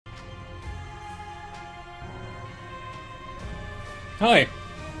Hi.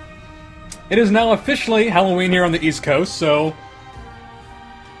 It is now officially Halloween here on the East Coast, so...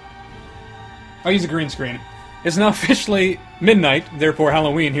 I'll use a green screen. It's now officially midnight, therefore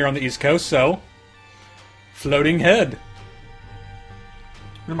Halloween here on the East Coast, so... Floating head.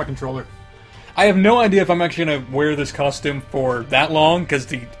 Where's my controller? I have no idea if I'm actually going to wear this costume for that long, because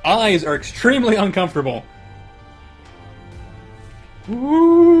the eyes are extremely uncomfortable.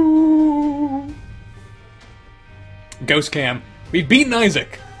 Woo! Ghost Cam. We've beaten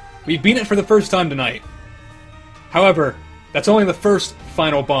Isaac. We've beaten it for the first time tonight. However, that's only the first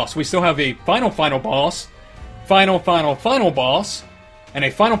final boss. We still have a final boss, final boss, and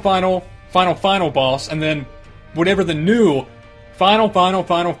a final boss, and then whatever the new final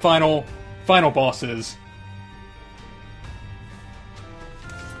boss is.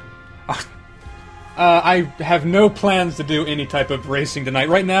 I have no plans to do any type of racing tonight.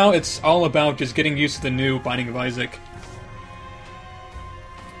 Right now, it's all about just getting used to the new Binding of Isaac.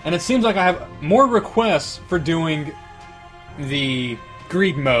 And it seems like I have more requests for doing the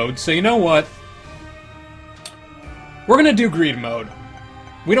greed mode, so you know what? We're gonna do greed mode.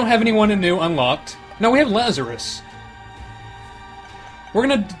 We don't have anyone new unlocked. No, we have Lazarus. We're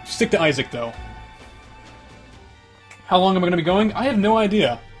gonna stick to Isaac, though. How long am I gonna be going? I have no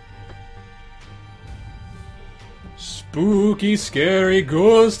idea. Spooky, scary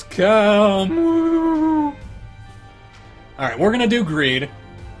ghost cam. Alright, we're gonna do greed.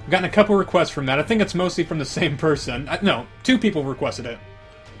 I've gotten a couple requests from that. I think it's mostly from the same person. No, 2 people requested it.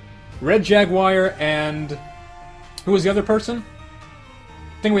 Red Jaguar and... Who was the other person?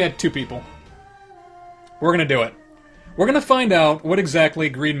 I think we had 2 people. We're gonna do it. We're gonna find out what exactly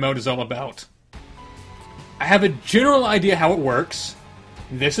greed mode is all about. I have a general idea how it works.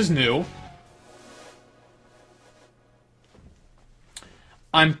 This is new.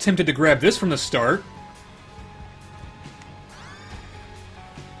 I'm tempted to grab this from the start.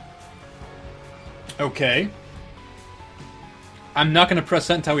 Okay. I'm not going to press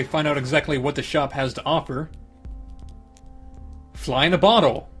that until we find out exactly what the shop has to offer. Fly in a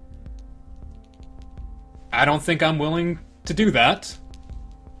bottle. I don't think I'm willing to do that.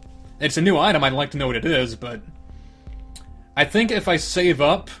 It's a new item, I'd like to know what it is, but... I think if I save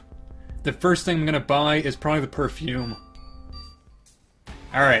up, the first thing I'm going to buy is probably the perfume.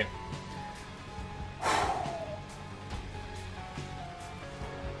 Alright.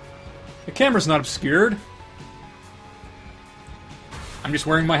 The camera's not obscured. I'm just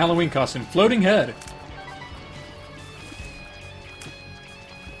wearing my Halloween costume. Floating head.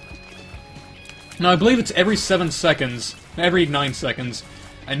 Now, I believe it's every 7 seconds, every 9 seconds,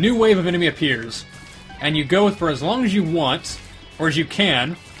 a new wave of enemy appears. And you go for as long as you want, or as you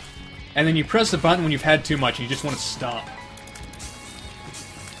can, and then you press the button when you've had too much and you just want to stop.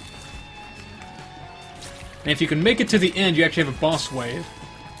 And if you can make it to the end, you actually have a boss wave.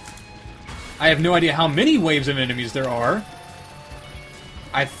 I have no idea how many waves of enemies there are.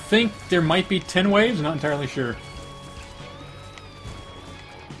 I think there might be 10 waves, not entirely sure.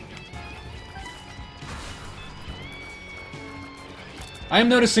 I am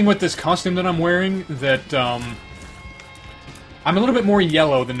noticing with this costume that I'm wearing that I'm a little bit more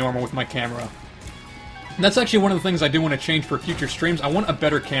yellow than normal with my camera. And that's actually one of the things I do want to change for future streams. I want a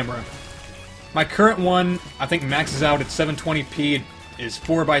better camera. My current one, I think, maxes out at 720p, is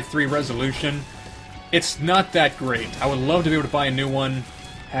 4:3 resolution. It's not that great. I would love to be able to buy a new one,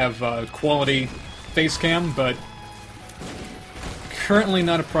 have quality face cam, but currently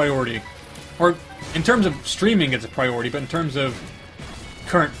not a priority. Or, in terms of streaming, it's a priority, but in terms of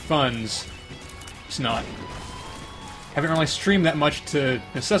current funds, it's not. Haven't really streamed that much to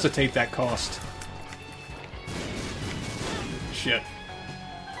necessitate that cost. Shit.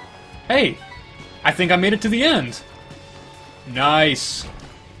 Hey! I think I made it to the end! Nice!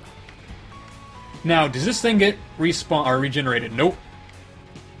 Now, does this thing get respawn or regenerated? Nope.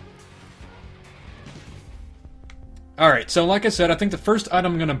 Alright, so like I said, I think the first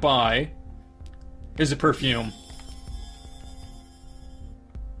item I'm gonna buy is a perfume.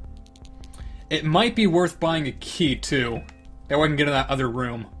 It might be worth buying a key, too. That way I can get in that other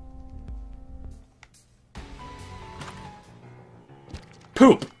room.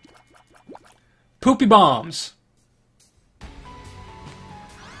 Poop! Poopy bombs!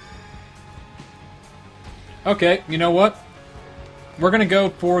 Okay, you know what? We're gonna go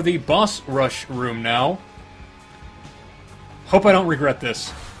for the boss rush room now. Hope I don't regret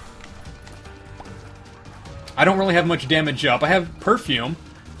this. I don't really have much damage up. I have perfume,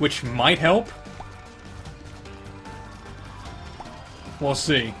 which might help. We'll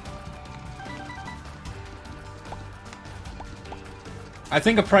see. I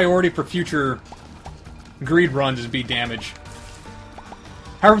think a priority for future greed runs is be damage.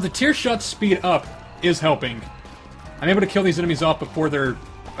 However, the tier shot speed up is helping. I'm able to kill these enemies off before their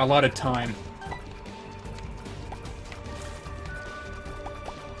allotted time.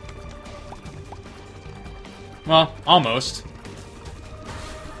 Well, almost.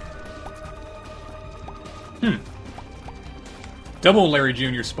 Double Larry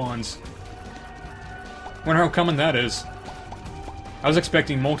Jr. spawns. Wonder how common that is. I was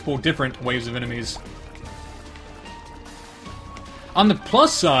expecting multiple different waves of enemies. On the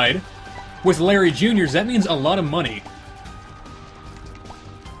plus side, with Larry Jr.'s, that means a lot of money.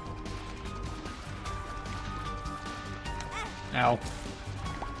 Ow.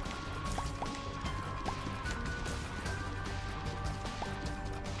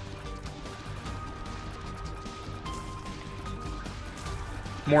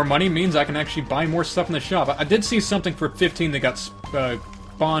 More money means I can actually buy more stuff in the shop. I did see something for 15 that got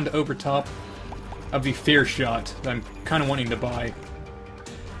spawned over top of the Fear Shot that I'm kind of wanting to buy.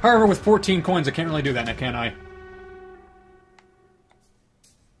 However, with 14 coins, I can't really do that now, can I?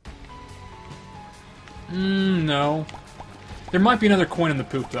 No. There might be another coin in the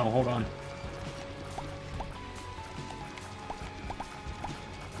poop, though. Hold on.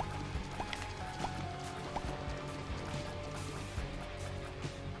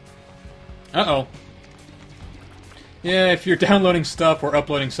 Uh-oh. Yeah, if you're downloading stuff or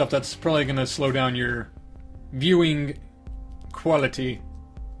uploading stuff, that's probably going to slow down your viewing quality.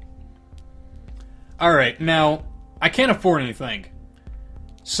 Alright, now, I can't afford anything.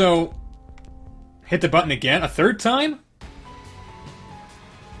 So, hit the button again? A third time?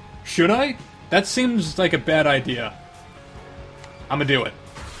 Should I? That seems like a bad idea. I'm gonna do it.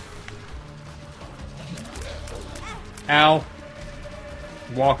 Ow.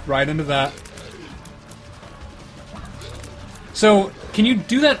 Walked right into that. So, can you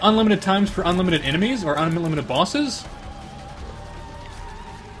do that unlimited times for unlimited enemies or unlimited bosses?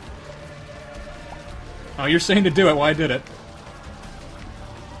 Oh, you're saying to do it, well, I did it.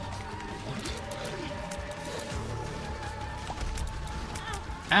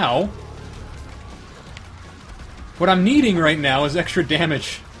 Ow. What I'm needing right now is extra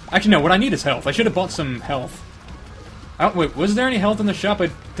damage. Actually, no, what I need is health. I should have bought some health. Oh, wait, was there any health in the shop?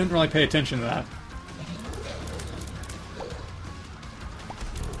 I didn't really pay attention to that.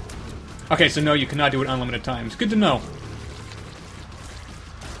 Okay, so no, you cannot do it unlimited times. Good to know.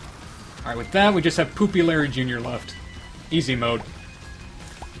 Alright, with that, we just have Poopy Larry Jr. left. Easy mode.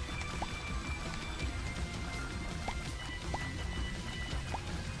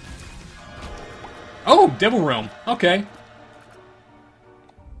 Oh, Devil Realm. Okay.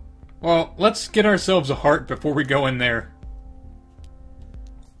 Well, let's get ourselves a heart before we go in there.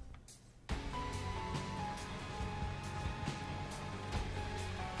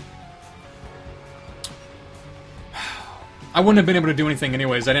 I wouldn't have been able to do anything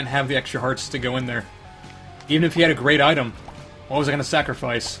anyways. I didn't have the extra hearts to go in there. Even if he had a great item, what was I going to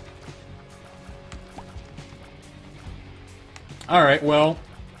sacrifice? Alright, well...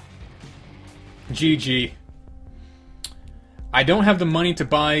 GG. I don't have the money to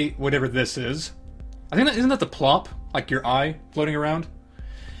buy whatever this is. I think that, isn't that the plop? Like your eye floating around?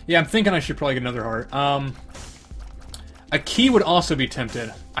 Yeah, I'm thinking I should probably get another heart. A key would also be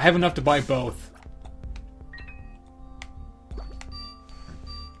tempted. I have enough to buy both.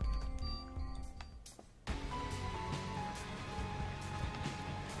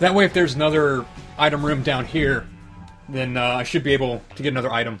 That way, if there's another item room down here, then I should be able to get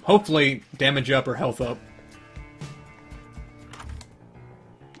another item. Hopefully, damage up or health up.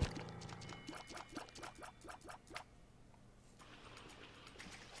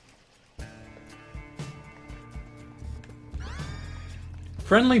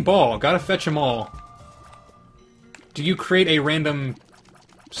 Friendly ball. Gotta fetch them all. Do you create a random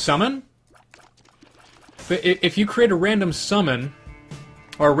summon? But if you create a random summon,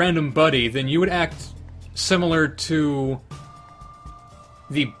 or a random buddy, then you would act similar to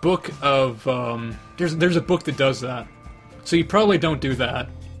the book of, there's a book that does that. So you probably don't do that.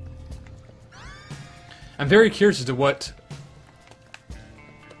 I'm very curious as to what...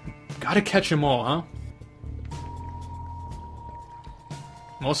 Gotta catch them all, huh?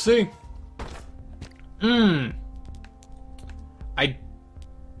 We'll see.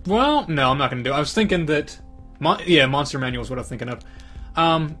 Well, no, I'm not gonna do it. I was thinking that... yeah, Monster Manual is what I was thinking of.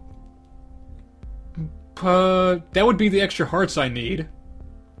 That would be the extra hearts I need.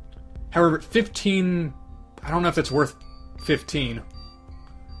 However, 15... I don't know if that's worth 15.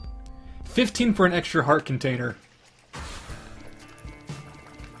 15 for an extra heart container.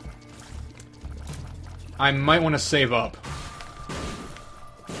 I might want to save up.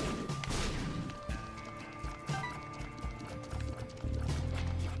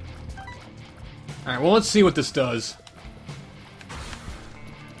 Alright, well, let's see what this does.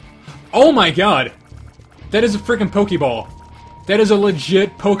 Oh my god! That is a freaking Pokeball. That is a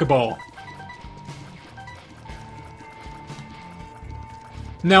legit Pokeball.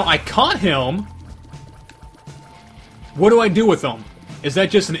 Now, I caught him. What do I do with him? Is that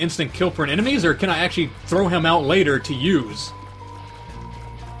just an instant kill for an enemies, or can I actually throw him out later to use?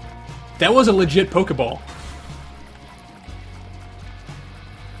 That was a legit Pokeball.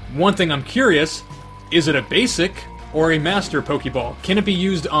 One thing I'm curious, is it a basic or a master Pokeball? Can it be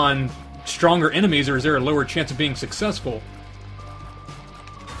used on stronger enemies, or is there a lower chance of being successful?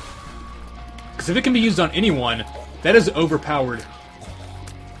 Because if it can be used on anyone, that is overpowered.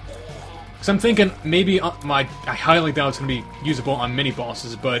 Because I'm thinking maybe I highly doubt it's going to be usable on mini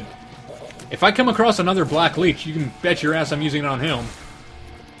bosses, but if I come across another Black Leech, you can bet your ass I'm using it on him.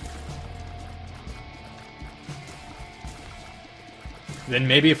 Then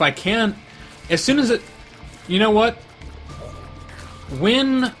maybe if I can, as soon as it... You know what?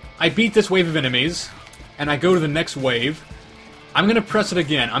 When I beat this wave of enemies, and I go to the next wave, I'm going to press it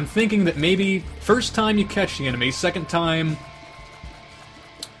again. I'm thinking that maybe first time you catch the enemy, second time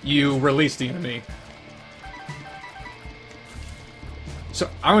you release the enemy. So,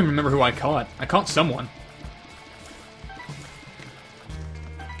 I don't even remember who I caught. I caught someone.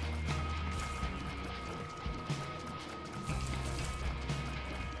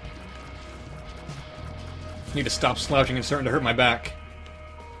 Need to stop slouching, it's starting to hurt my back.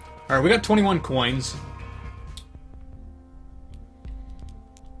 Alright, we got 21 coins.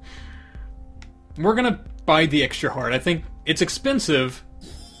 We're gonna buy the extra heart. I think it's expensive,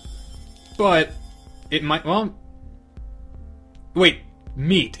 but it might... Well... Wait,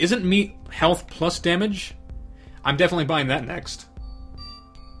 meat. Isn't meat health plus damage? I'm definitely buying that next.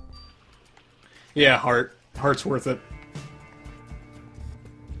 Yeah, heart. Heart's worth it.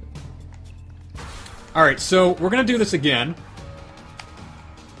 Alright, so we're gonna do this again.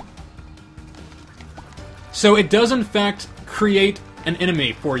 So it does in fact create an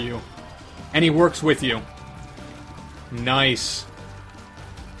enemy for you. And he works with you. Nice.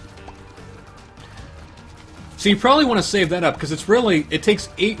 So you probably want to save that up, because it's really... It takes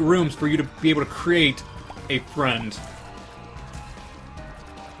 8 rooms for you to be able to create a friend.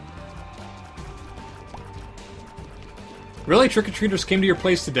 Really? Trick-or-treaters came to your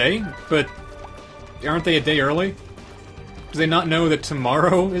place today? But aren't they a day early? Do they not know that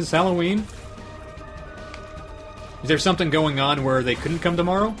tomorrow is Halloween? Is there something going on where they couldn't come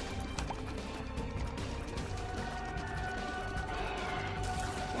tomorrow?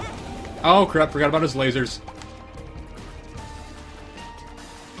 Oh crap, forgot about his lasers.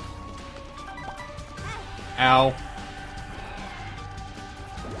 Ow.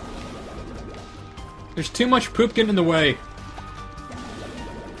 There's too much poop getting in the way.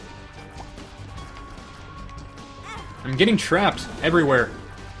 I'm getting trapped everywhere.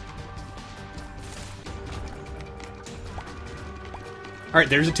 Alright,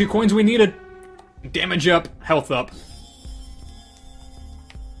 there's the 2 coins we needed. Damage up, health up.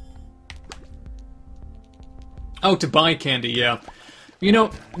 Oh, to buy candy, yeah. You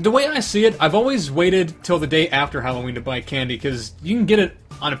know, the way I see it, I've always waited till the day after Halloween to buy candy, because you can get it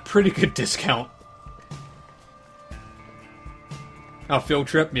on a pretty good discount. Oh, field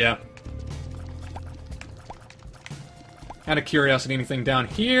trip? Yeah. Out of curiosity, anything down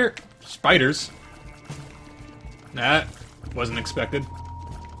here? Spiders. That wasn't expected.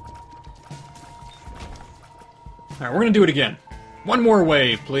 Alright, we're gonna do it again. One more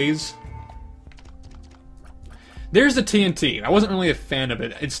wave, please. There's the TNT. I wasn't really a fan of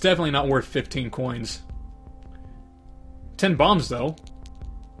it. It's definitely not worth 15 coins. 10 bombs, though.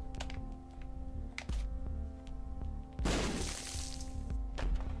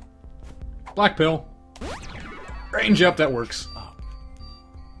 Black pill. Range up, that works.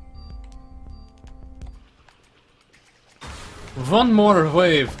 One more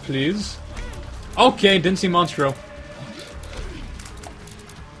wave, please. Okay, didn't see Monstro.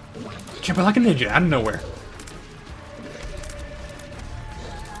 Jumping like a ninja out of nowhere.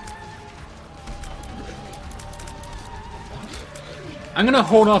 I'm gonna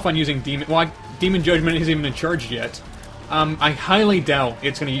hold off on using Demon... Well, Demon Judgment isn't even in charge yet. I highly doubt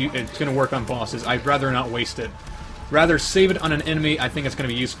it's gonna work on bosses. I'd rather not waste it. Rather save it on an enemy I think it's gonna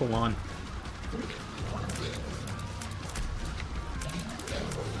be useful on.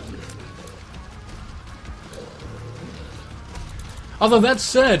 Although that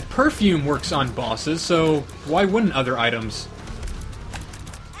said, perfume works on bosses, so why wouldn't other items?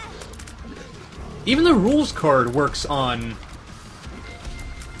 Even the rules card works on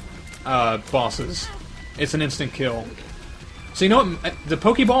bosses. It's an instant kill. So you know what? The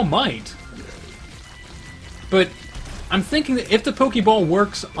Pokeball might. But I'm thinking that if the Pokeball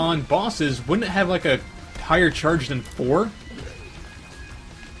works on bosses, wouldn't it have like a higher charge than 4?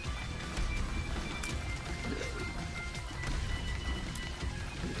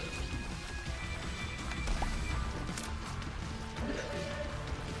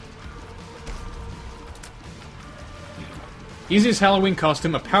 Easiest Halloween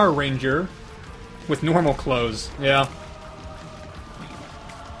costume, a Power Ranger with normal clothes. Yeah.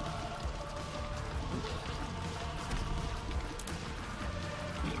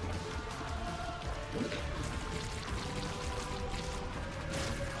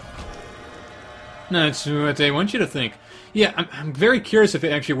 No, it's what they want you to think. Yeah, I'm very curious if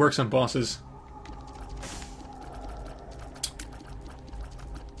it actually works on bosses.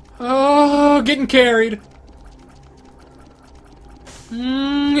 Oh, getting carried.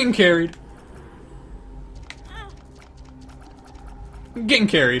 Getting carried. Getting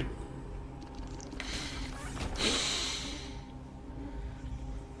carried.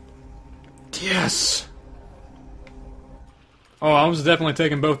 Yes! Oh, I was definitely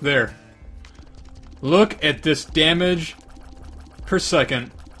taking both there. Look at this damage per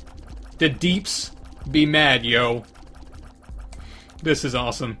second. The deeps be mad, yo. This is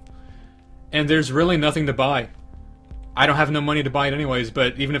awesome. And there's really nothing to buy. I don't have no money to buy it anyways,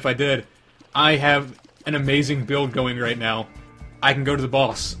 but even if I did, I have an amazing build going right now. I can go to the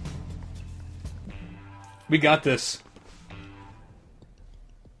boss. We got this.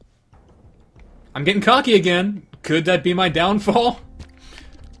 I'm getting cocky again. Could that be my downfall?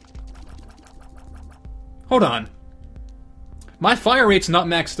 Hold on. My fire rate's not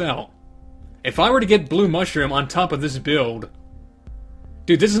maxed out. If I were to get Blue Mushroom on top of this build...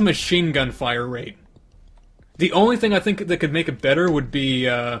 Dude, this is machine gun fire rate. The only thing I think that could make it better would be,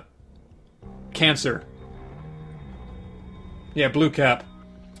 Cancer. Yeah, Blue Cap.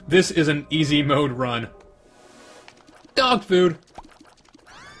 This is an easy mode run. Dog food!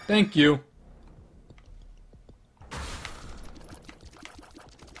 Thank you.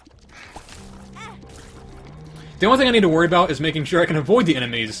 The only thing I need to worry about is making sure I can avoid the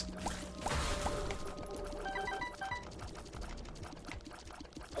enemies.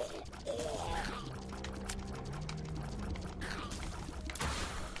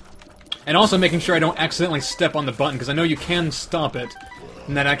 And also making sure I don't accidentally step on the button, because I know you can stop it,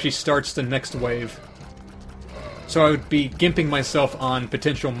 and that actually starts the next wave. So I would be gimping myself on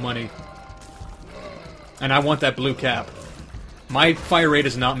potential money. And I want that blue cap. My fire rate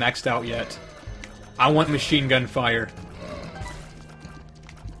is not maxed out yet. I want machine gun fire.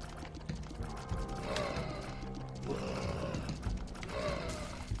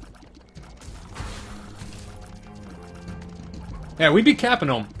 Yeah, we'd be capping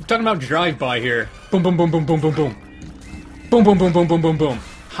them. We're talking about drive-by here. Boom, boom, boom, boom, boom, boom, boom. Boom, boom, boom, boom, boom, boom, boom.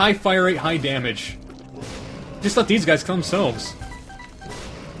 High fire rate, high damage. Just let these guys kill themselves.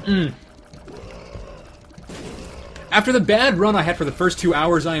 After the bad run I had for the first 2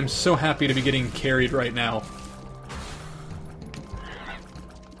 hours, I am so happy to be getting carried right now.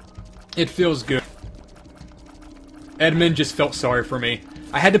 It feels good. Edmund just felt sorry for me.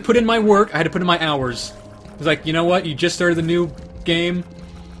 I had to put in my work, I had to put in my hours. I was like, you know what, you just started the new game,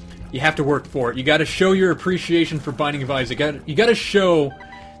 you have to work for it. You gotta show your appreciation for Binding of Isaac. You gotta show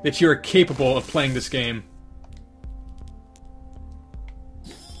that you're capable of playing this game.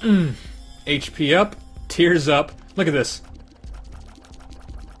 HP up, tears up. Look at this.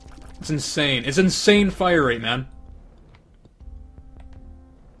 It's insane. It's insane fire rate, man.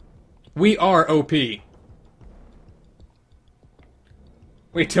 We are OP.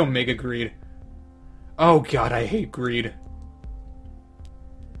 Wait till Mega Greed. Oh god, I hate greed.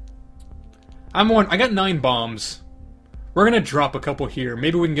 I got 9 bombs. We're gonna drop a couple here.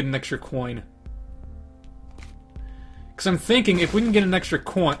 Maybe we can get an extra coin. Because I'm thinking if we can get an extra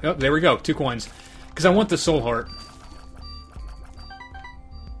coin... Oh, there we go. 2 coins. Because I want the soul heart.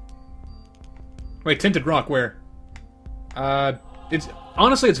 Wait, Tinted Rock, where?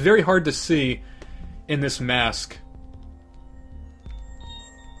 Honestly, it's very hard to see in this mask.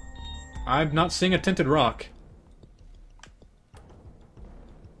 I'm not seeing a Tinted Rock.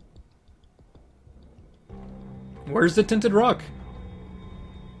 Where's the Tinted Rock?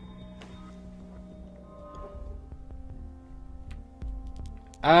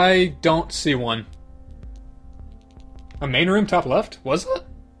 I don't see one. A main room top left? Was it?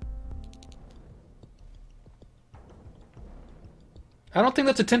 I don't think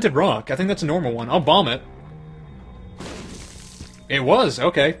that's a Tinted Rock. I think that's a normal one. I'll bomb it. It was.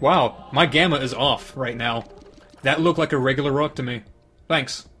 Okay. Wow. My gamma is off right now. That looked like a regular rock to me.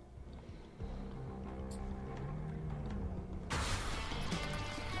 Thanks.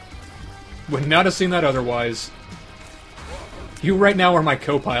 Would not have seen that otherwise. You right now are my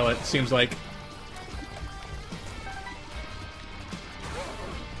co-pilot, seems like.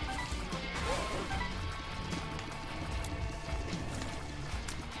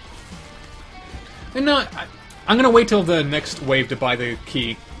 And no, I'm gonna wait till the next wave to buy the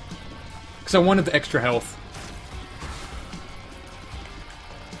key. Because I wanted the extra health.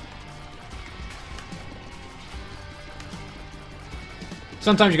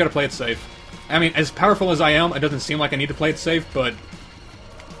 Sometimes you gotta play it safe. I mean, as powerful as I am, it doesn't seem like I need to play it safe, but...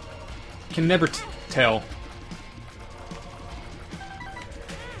 can never tell.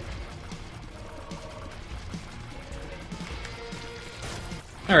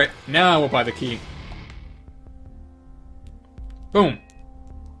 Alright, now we'll buy the key. Boom.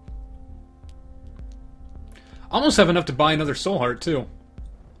 Almost have enough to buy another soul heart, too.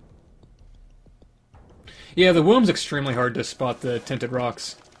 Yeah, the womb's extremely hard to spot the tinted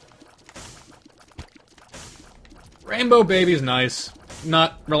rocks. Rainbow Baby's nice.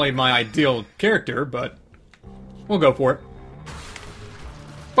 Not really my ideal character, but we'll go for it.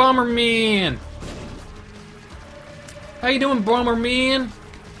 Bomberman! How you doing, Bomberman?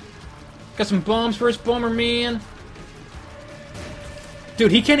 Got some bombs for us, Bomberman?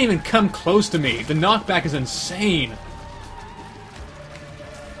 Dude, he can't even come close to me. The knockback is insane.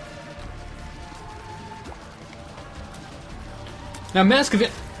 Now, Mask of...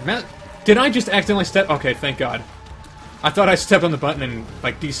 did I just accidentally step... okay, thank God. I thought I stepped on the button and,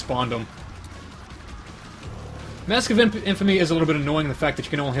 like, despawned him. Mask of Infamy is a little bit annoying in the fact that you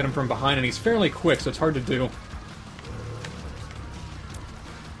can only hit him from behind, and he's fairly quick, so it's hard to do.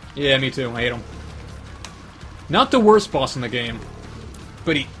 Yeah, me too. I hate him. Not the worst boss in the game,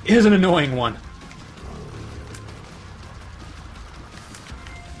 but he is an annoying one.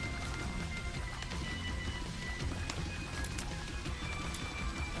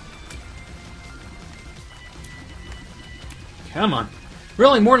 Come on.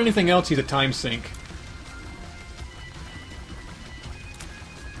 Really, more than anything else, he's a time sink.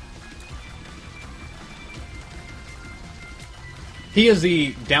 He is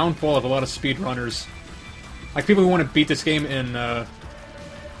the downfall of a lot of speedrunners. Like, people who want to beat this game in,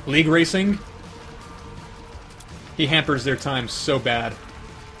 League Racing. He hampers their time so bad.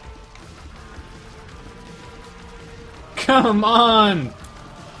 Come on!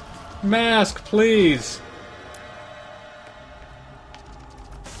 Mask, please!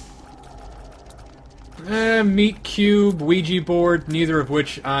 Meat Cube, Ouija board, neither of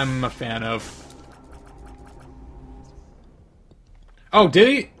which I'm a fan of. Oh, did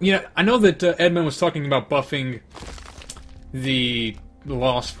he? Yeah, I know that Edmund was talking about buffing the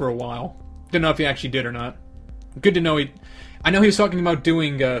Lost for a while. Didn't know if he actually did or not. Good to know he... I know he was talking about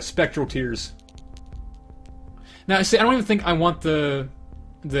doing Spectral Tears. Now, see, I don't even think I want the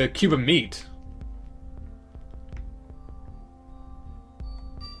cube of meat.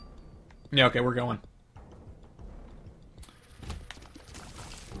 Yeah, okay, we're going.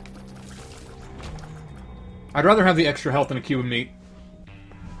 I'd rather have the extra health than a cube of meat.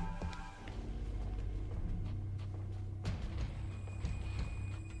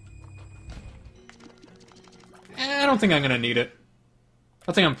 I don't think I'm gonna need it.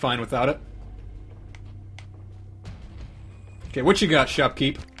 I think I'm fine without it. Okay, what you got,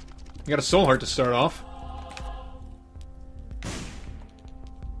 Shopkeep? You got a soul heart to start off.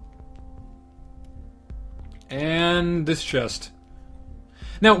 And this chest.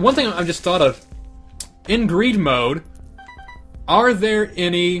 Now, one thing I've just thought of. In greed mode, are there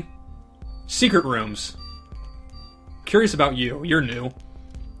any secret rooms? Curious about you. You're new.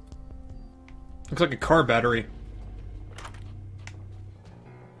 Looks like a car battery.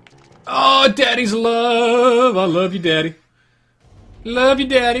 Oh, Daddy's love! I love you, Daddy. Love you,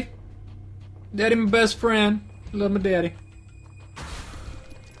 Daddy. Daddy, my best friend. Love my daddy.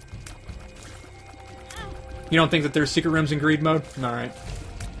 You don't think that there's secret rooms in greed mode? Alright.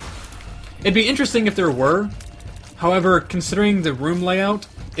 It'd be interesting if there were. However, considering the room layout,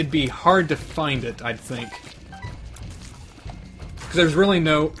 it'd be hard to find it, I'd think. Because there's really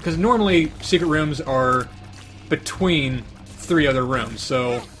no... because normally secret rooms are between 3 other rooms,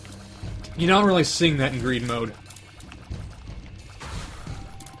 so... you're not really seeing that in greed mode.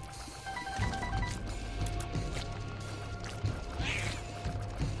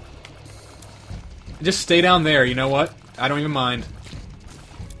 Just stay down there, you know what? I don't even mind.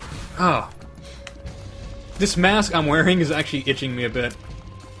 Oh. This mask I'm wearing is actually itching me a bit.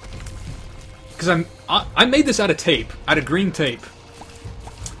 Because I made this out of tape. Out of green tape.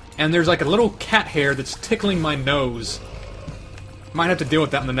 And there's like a little cat hair that's tickling my nose. Might have to deal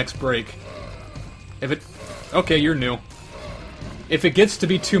with that in the next break. If it... okay, you're new. If it gets to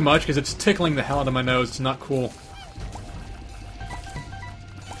be too much, because it's tickling the hell out of my nose, it's not cool.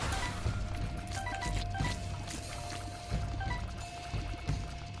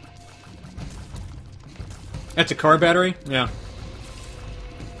 That's a car battery? Yeah.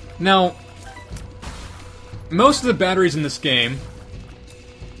 Now, most of the batteries in this game...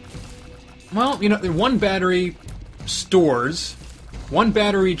 Well, you know, one battery stores, one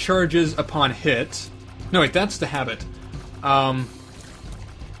battery charges upon hit. No, wait, that's the habit. I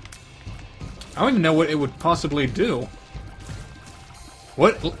don't even know what it would possibly do.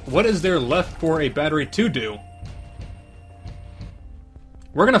 What is there left for a battery to do?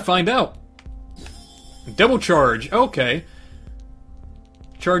 We're gonna find out. Double charge, okay.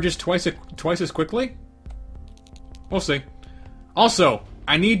 Charges twice as quickly? We'll see. Also,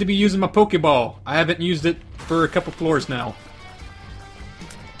 I need to be using my Pokeball. I haven't used it for a couple floors now.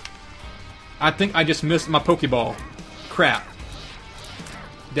 I think I just missed my Pokeball. Crap.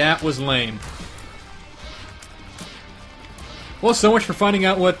 That was lame. Well, so much for finding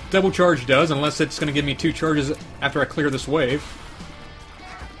out what double charge does, unless it's going to give me 2 charges after I clear this wave.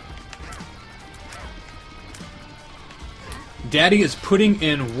 Daddy is putting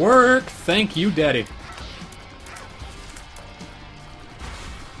in work. Thank you, Daddy.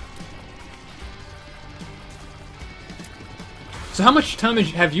 So how much time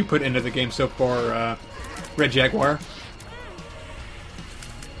have you put into the game so far, Red Jaguar?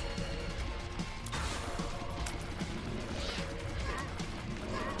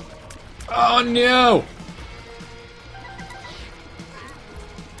 Oh no!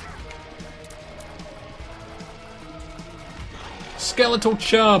 Skeletal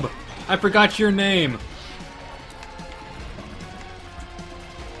Chub! I forgot your name.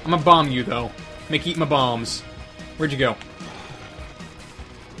 I'm gonna bomb you, though. Make you eat my bombs. Where'd you go?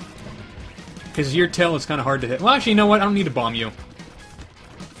 Because your tail is kind of hard to hit. Well, actually, you know what? I don't need to bomb you.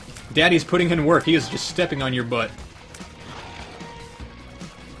 Daddy's putting in work. He is just stepping on your butt.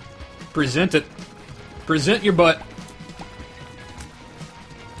 Present it. Present your butt.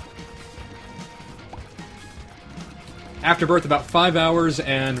 Afterbirth about 5 hours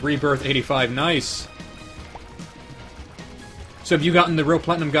and Rebirth 85. Nice. So have you gotten the Real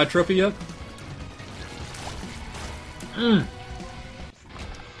Platinum God Trophy yet?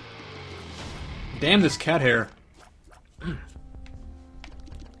 Damn this cat hair.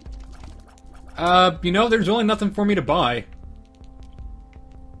 You know, there's really nothing for me to buy.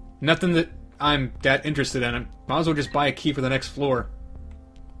 Nothing that I'm that interested in. I might as well just buy a key for the next floor.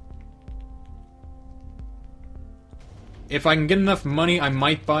 If I can get enough money, I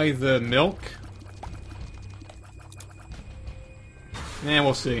might buy the milk. Eh,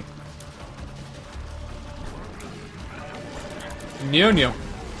 we'll see. No.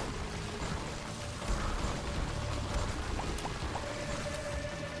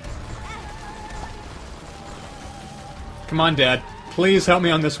 Come on, Dad. Please help me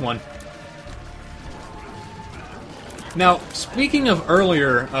on this one. Now, speaking of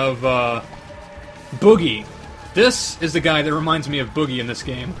earlier of, Boogie, this is the guy that reminds me of Boogie in this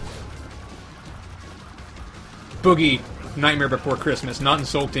game. Boogie, Nightmare Before Christmas, not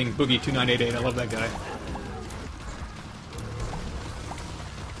insulting Boogie 2988, I love that guy.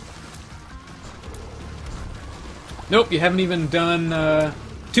 Nope, you haven't even done,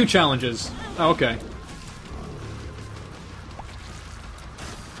 2 challenges. Oh, okay.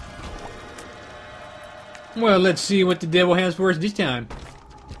 Well, let's see what the devil has for us this time.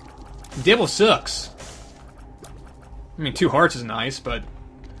 The devil sucks. I mean, 2 hearts is nice, but...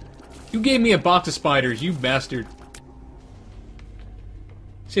 You gave me a box of spiders, you bastard.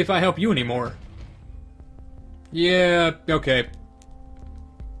 See if I help you anymore. Yeah, okay.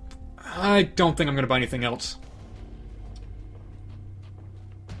 I don't think I'm gonna buy anything else.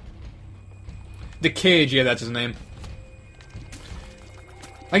 The Cage, yeah, that's his name.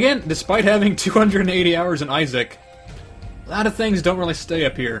 Again, despite having 280 hours in Isaac, a lot of things don't really stay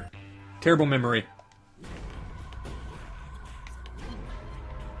up here. Terrible memory.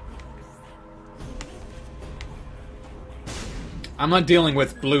 I'm not dealing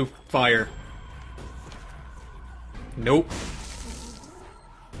with blue fire. Nope.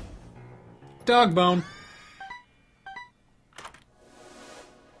 Dog bone.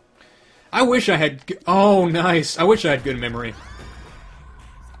 I wish I had... Oh, nice. I wish I had good memory.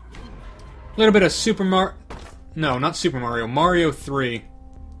 A little bit of Super Mario... No, not Super Mario. Mario 3.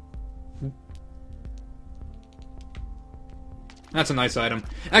 That's a nice item.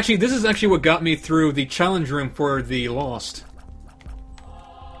 Actually, this is actually what got me through the challenge room for the Lost.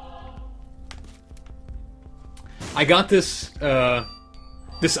 I got this,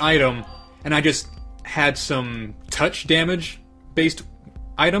 this item, and I just had some touch damage based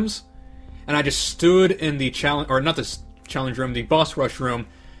items, and I just stood in the challenge, or not the challenge room, the boss rush room,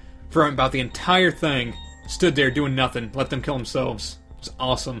 for about the entire thing. Stood there doing nothing, let them kill themselves. It was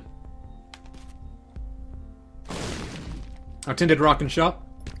awesome. Our tinted rock and shop.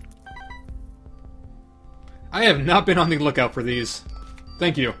 I have not been on the lookout for these.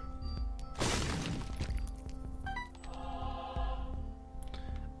 Thank you.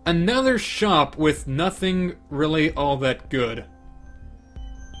 Another shop with nothing really all that good.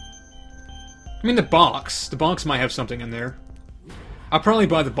 I mean, the box. The box might have something in there. I'll probably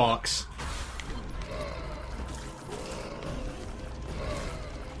buy the box.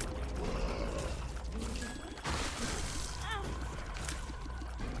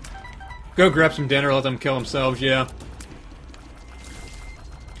 Go grab some dinner, let them kill themselves, yeah.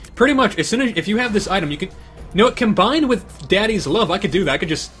 Pretty much, as soon as, if you have this item, you can... You know what, combined with Daddy's love, I could do that. I could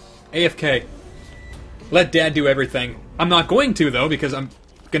just AFK. Let Dad do everything. I'm not going to, though, because I'm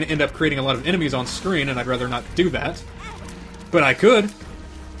going to end up creating a lot of enemies on screen, and I'd rather not do that. But I could.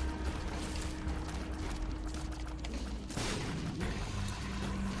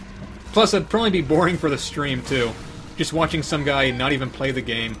 Plus, it'd probably be boring for the stream, too. Just watching some guy not even play the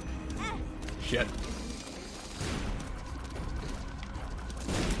game. Shit.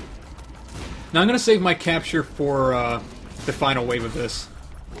 Now I'm gonna save my capture for the final wave of this,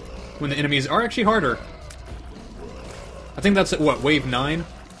 when the enemies are actually harder. I think that's at what, wave 9?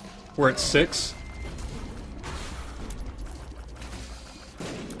 We're at 6.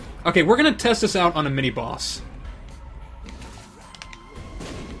 Okay, we're gonna test this out on a mini boss.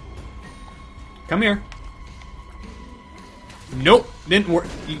 Come here. Nope, didn't work.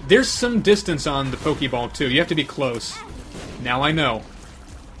 There's some distance on the Pokeball too. You have to be close. Now I know.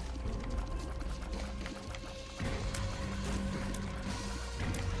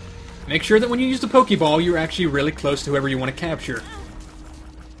 Make sure that when you use the Pokeball, you're actually really close to whoever you want to capture.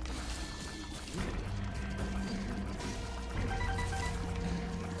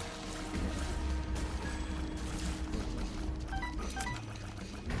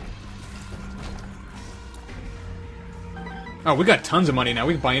 Oh, we got tons of money now.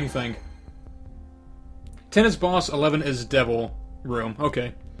 We can buy anything. 10 is boss, 11 is devil room.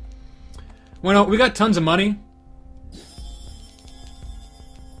 Okay. Well, we got tons of money.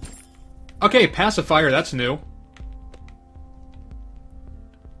 Okay, pacifier, that's new.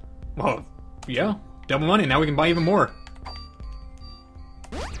 Well, yeah. Double money, now we can buy even more.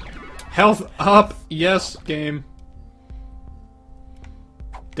 Health up! Yes, game.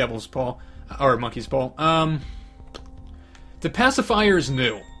 Devil's paw. Or monkey's paw. The pacifier is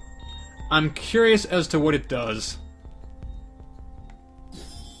new. I'm curious as to what it does.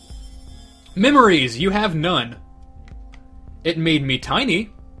 Memories, you have none. It made me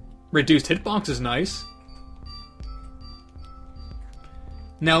tiny. Reduced hitbox is nice.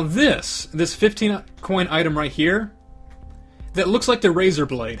 Now this 15 coin item right here, that looks like the razor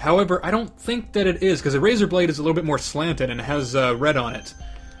blade. However, I don't think that it is, because the razor blade is a little bit more slanted and it has red on it.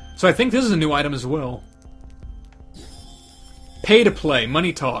 So I think this is a new item as well. Pay to play,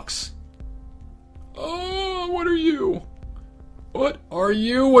 money talks. Oh, what are you? What are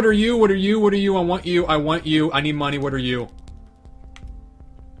you? What are you? What are you? What are you? I want you. I want you. I need money. What are you?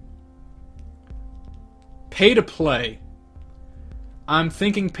 Pay to play. I'm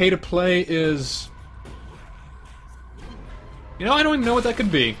thinking pay to play is... You know, I don't even know what that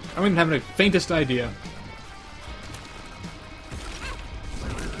could be. I don't even have the faintest idea.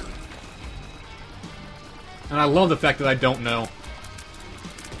 And I love the fact that I don't know.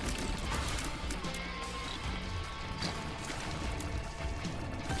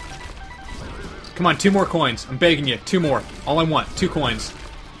 Come on, 2 more coins. I'm begging you. 2 more. All I want. 2 coins.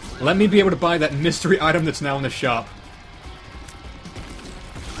 Let me be able to buy that mystery item that's now in the shop.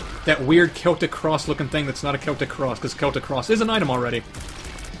 That weird Celtic Cross looking thing that's not a Celtic Cross, because Celtic Cross is an item already.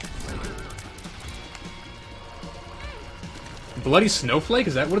 Bloody Snowflake?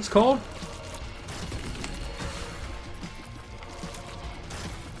 Is that what it's called?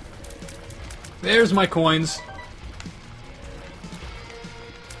 There's my coins.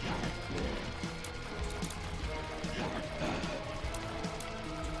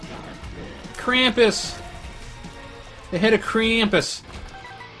 Krampus! The head of Krampus!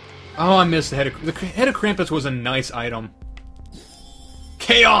 Oh, I missed the head of... The head of Krampus was a nice item.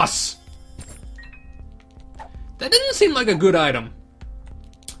 Chaos! That didn't seem like a good item.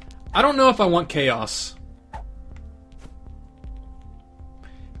 I don't know if I want Chaos.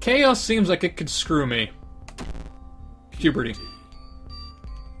 Chaos seems like it could screw me. Puberty.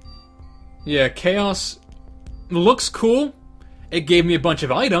 Yeah, Chaos looks cool. It gave me a bunch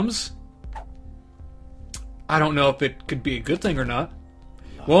of items. I don't know if it could be a good thing or not.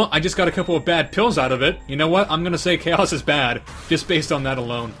 Well, I just got a couple of bad pills out of it. You know what? I'm gonna say Chaos is bad, just based on that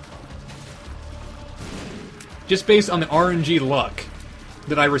alone. Just based on the RNG luck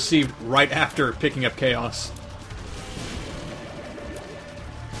that I received right after picking up Chaos.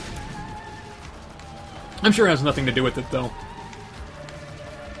 I'm sure it has nothing to do with it, though.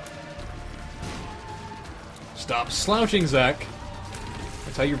 Stop slouching, Zac.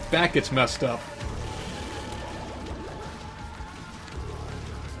 That's how your back gets messed up.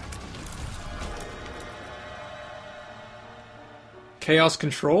 Chaos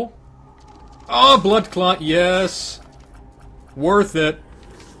Control? Oh, Blood Clot, yes! Worth it.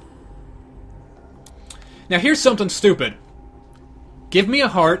 Now here's something stupid. Give me a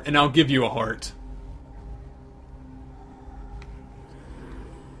heart, and I'll give you a heart.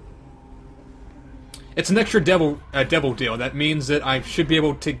 It's an extra devil deal. That means that I should be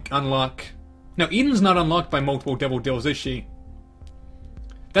able to unlock... No, Eden's not unlocked by multiple devil deals, is she?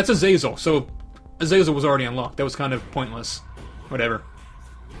 That's Azazel, so Azazel was already unlocked. That was kind of pointless. Whatever.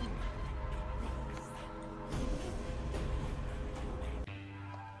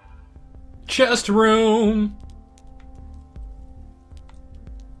 Chest room!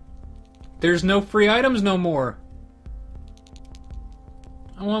 There's no free items no more.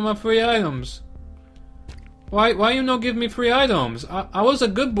 I want my free items. Why you no give me free items? I was a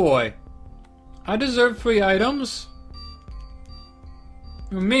good boy. I deserve free items.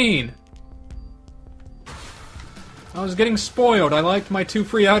 You're mean. I was getting spoiled. I liked my 2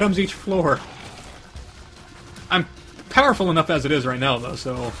 free items each floor. I'm powerful enough as it is right now, though,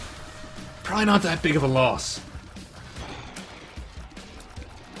 so... Probably not that big of a loss.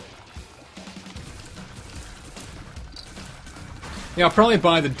 Yeah, I'll probably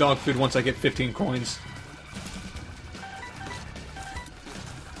buy the dog food once I get 15 coins.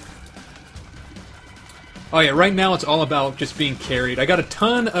 Oh yeah, right now it's all about just being carried. I got a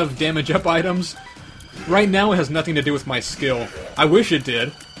ton of damage up items. Right now it has nothing to do with my skill. I wish it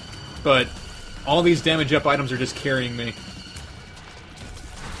did, but all these damage up items are just carrying me.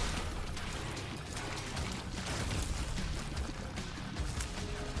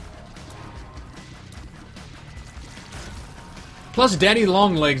 Plus, Daddy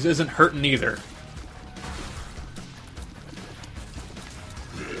Longlegs isn't hurting either.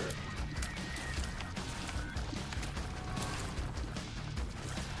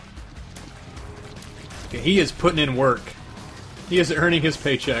 Okay, he is putting in work. He is earning his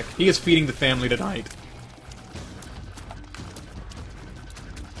paycheck. He is feeding the family tonight.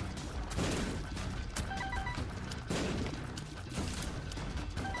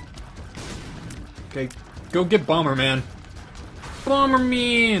 Okay, go get Bomberman.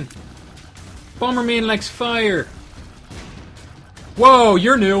 Bomberman! Bomberman likes fire! Whoa,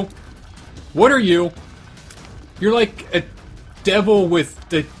 you're new! What are you? You're like a devil with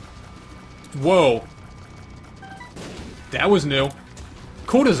the... Whoa. That was new.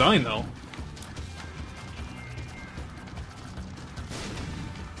 Cool design, though.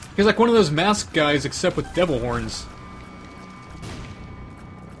 He's like one of those masked guys, except with devil horns.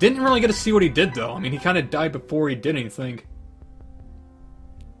 Didn't really get to see what he did, though. I mean, he kind of died before he did anything.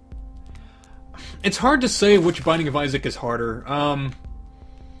 It's hard to say which Binding of Isaac is harder.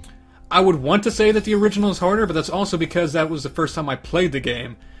 I would want to say that the original is harder, but that's also because that was the first time I played the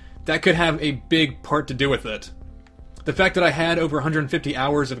game. That could have a big part to do with it. The fact that I had over 150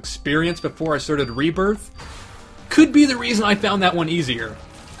 hours of experience before I started Rebirth could be the reason I found that one easier.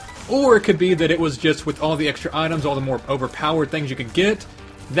 Or it could be that it was just with all the extra items, all the more overpowered things you could get,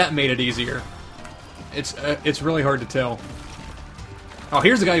 that made it easier. It's really hard to tell. Oh,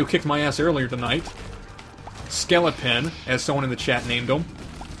 here's the guy who kicked my ass earlier tonight. Skeleton, as someone in the chat named him.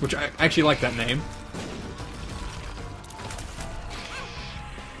 Which, I actually like that name.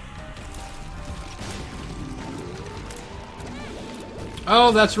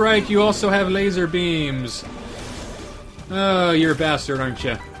 Oh, that's right, you also have laser beams. Oh, you're a bastard, aren't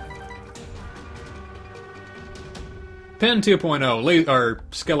you? Pen 2.0, or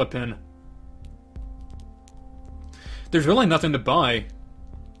Skeleton. There's really nothing to buy.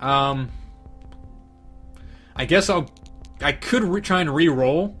 I guess I could try and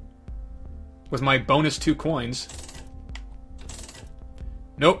re-roll with my bonus 2 coins.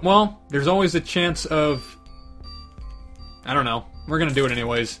 Nope, well, there's always a chance of... I don't know. We're gonna do it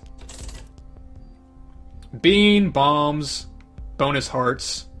anyways. Bean, bombs, bonus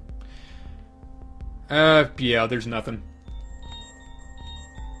hearts. Yeah, there's nothing.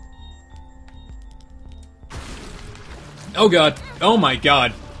 Oh god. Oh my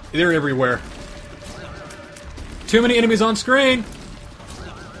god. They're everywhere. Too many enemies on screen!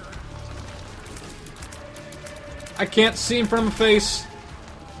 I can't see in front of my face.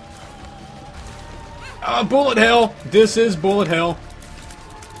 Bullet hell! This is bullet hell.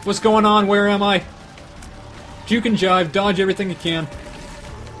 What's going on? Where am I? Juke and jive. Dodge everything you can.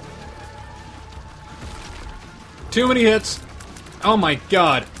 Too many hits. Oh my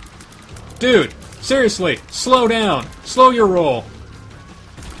god. Dude, seriously, slow down. Slow your roll.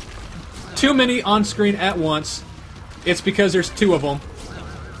 Too many on screen at once. It's because there's two of them.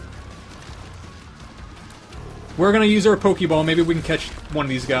 We're gonna use our Pokeball. Maybe we can catch one of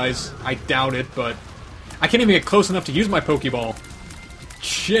these guys. I doubt it, but I can't even get close enough to use my Pokeball.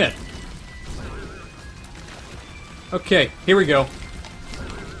 Shit. Okay, here we go.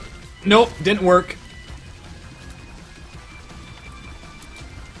 Nope, didn't work.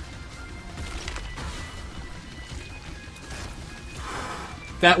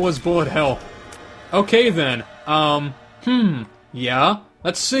 That was bullet hell. Okay then. Yeah.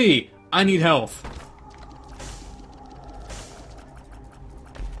 Let's see. I need health.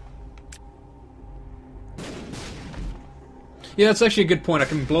 Yeah, that's actually a good point. I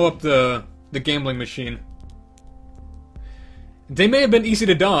can blow up the gambling machine. They may have been easy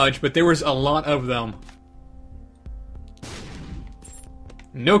to dodge, but there was a lot of them.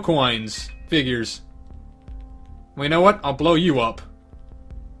 No coins. Figures. Well, you know what? I'll blow you up.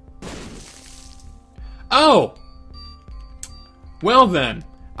 Oh! Well then,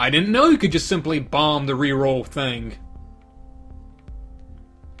 I didn't know you could just simply bomb the reroll thing.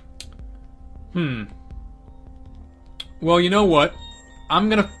 Well, you know what? I'm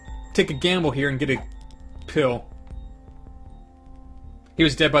gonna take a gamble here and get a pill. He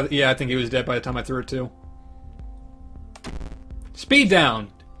was dead by the... Yeah, I think he was dead by the time I threw it too. Speed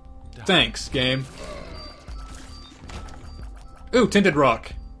down! Thanks, game. Ooh, Tinted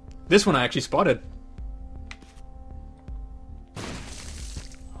Rock. This one I actually spotted.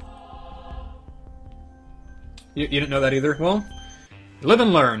 You didn't know that either? Well, live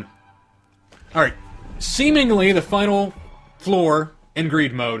and learn. Alright. Seemingly the final floor in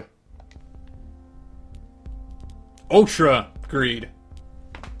greed mode. Ultra greed.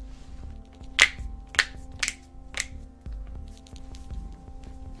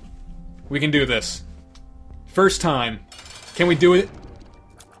 We can do this. First time. Can we do it?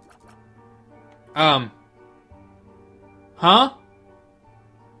 Huh?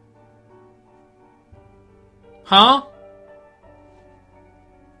 Huh?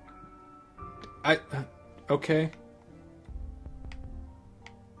 Okay.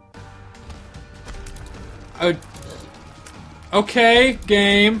 Okay,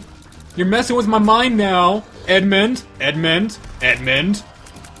 game. You're messing with my mind now. Edmund.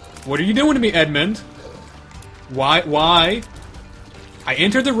 What are you doing to me, Edmund? Why? I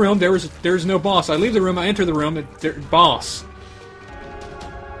entered the room, there's no boss. I leave the room, I enter the room, boss.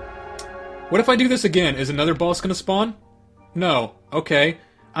 What if I do this again? Is another boss gonna spawn? No. Okay.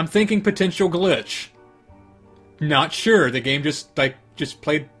 I'm thinking potential glitch. Not sure. The game just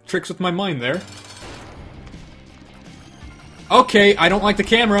played tricks with my mind there. Okay, I don't like the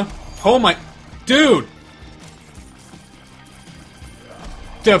camera. Oh my... Dude!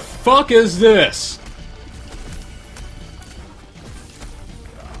 The fuck is this?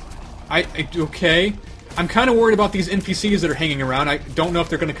 Okay. I'm kind of worried about these NPCs that are hanging around. I don't know if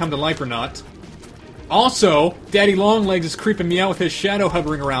they're going to come to life or not. Also, Daddy Longlegs is creeping me out with his shadow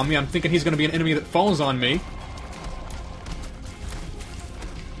hovering around me. I'm thinking he's going to be an enemy that falls on me.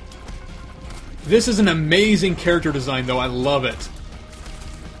 This is an amazing character design, though. I love it.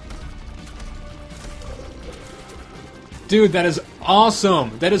 Dude, that is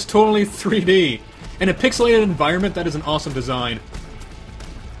awesome. That is totally 3D. In a pixelated environment, that is an awesome design.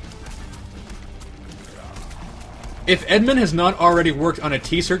 If Edmund has not already worked on a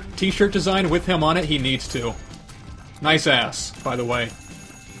t-shirt design with him on it, he needs to. Nice ass, by the way.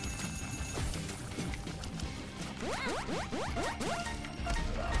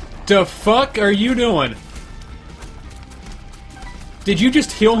 The fuck are you doing? Did you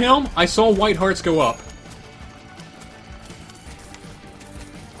just heal him? I saw white hearts go up.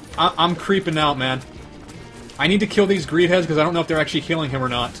 I'm creeping out, man. I need to kill these greed heads because I don't know if they're actually healing him or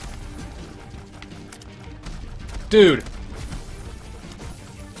not. Dude.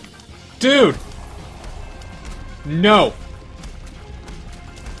 Dude! No.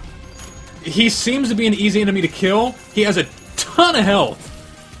 He seems to be an easy enemy to kill. He has a ton of health.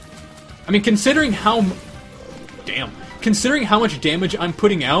 I mean, considering how... Damn. Considering how much damage I'm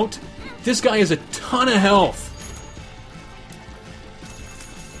putting out, this guy has a ton of health.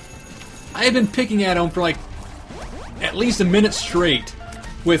 I have been picking at him for like at least a minute straight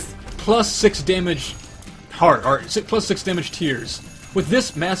with +6 damage heart, or +6 damage tears, with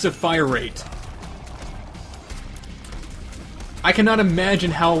this massive fire rate. I cannot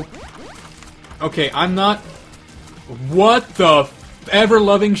imagine how... Okay, I'm not... What the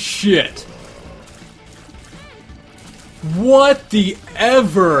ever-loving shit? What the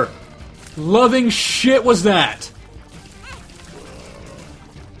ever-loving shit was that?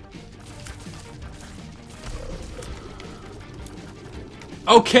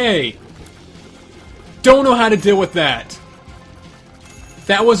 Okay. Don't know how to deal with that.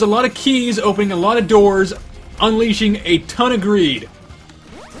 That was a lot of keys opening a lot of doors, unleashing a ton of greed.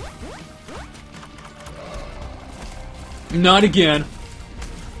 Not again.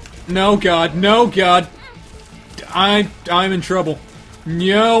 No, God. No, God. I'm in trouble.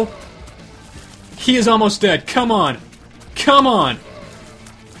 No. He is almost dead. Come on. Come on.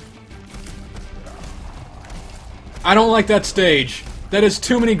 I don't like that stage. That is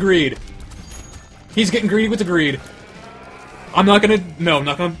too many greed. He's getting greedy with the greed. I'm not gonna... No, I'm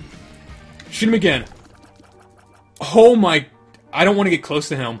not gonna... Shoot him again. Oh my... I don't want to get close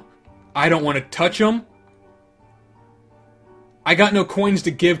to him. I don't want to touch him. I got no coins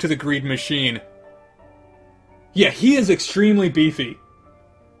to give to the greed machine. Yeah, he is extremely beefy.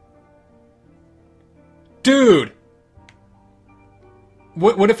 Dude!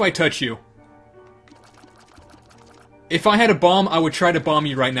 What if I touch you? If I had a bomb, I would try to bomb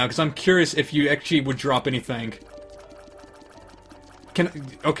you right now, because I'm curious if you actually would drop anything.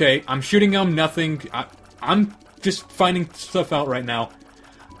 Okay, I'm shooting him, nothing. I'm just finding stuff out right now.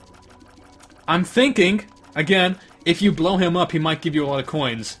 I'm thinking, again, if you blow him up, he might give you a lot of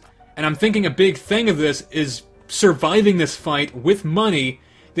coins. And I'm thinking a big thing of this is surviving this fight with money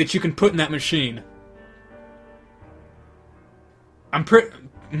that you can put in that machine. I'm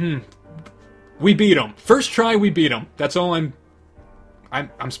We beat him. First try, we beat him. That's all I'm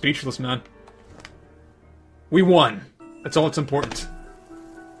speechless, man. We won. That's all that's important.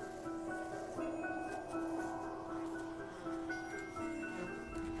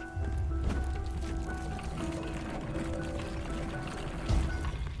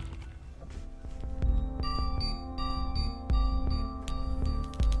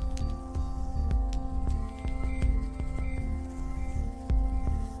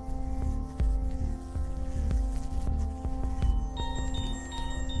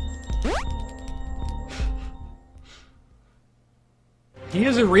 He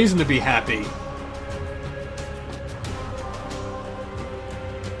has a reason to be happy.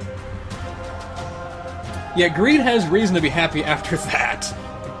 Yeah, Greed has reason to be happy after that.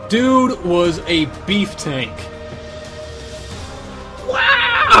 Dude was a beef tank.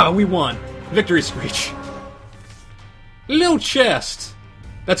 Wow! We won. Victory screech. Little chest.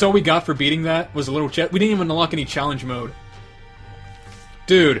 That's all we got for beating that, was a little chest. We didn't even unlock any challenge mode.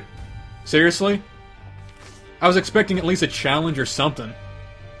 Dude. Seriously? I was expecting at least a challenge or something.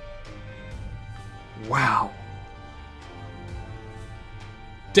 Wow.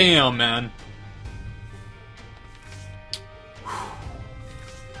 Damn, man.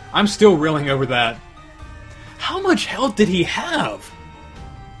 I'm still reeling over that. How much health did he have?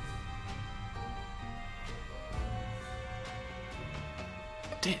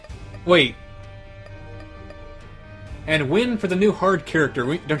 Damn. Wait. And win for the new hard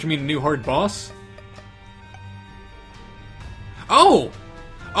character. Don't you mean new hard boss? Oh!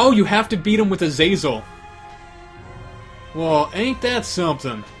 Oh, you have to beat him with Azazel. Well, ain't that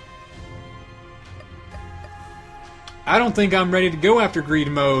something? I don't think I'm ready to go after Greed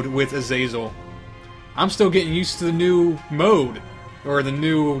mode with Azazel. I'm still getting used to the new mode. Or the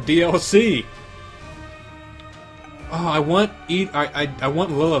new DLC. Oh, I want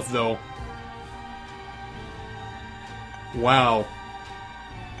Lilith, though. Wow.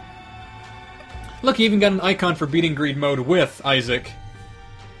 Look, he even got an icon for beating Greed mode with Isaac.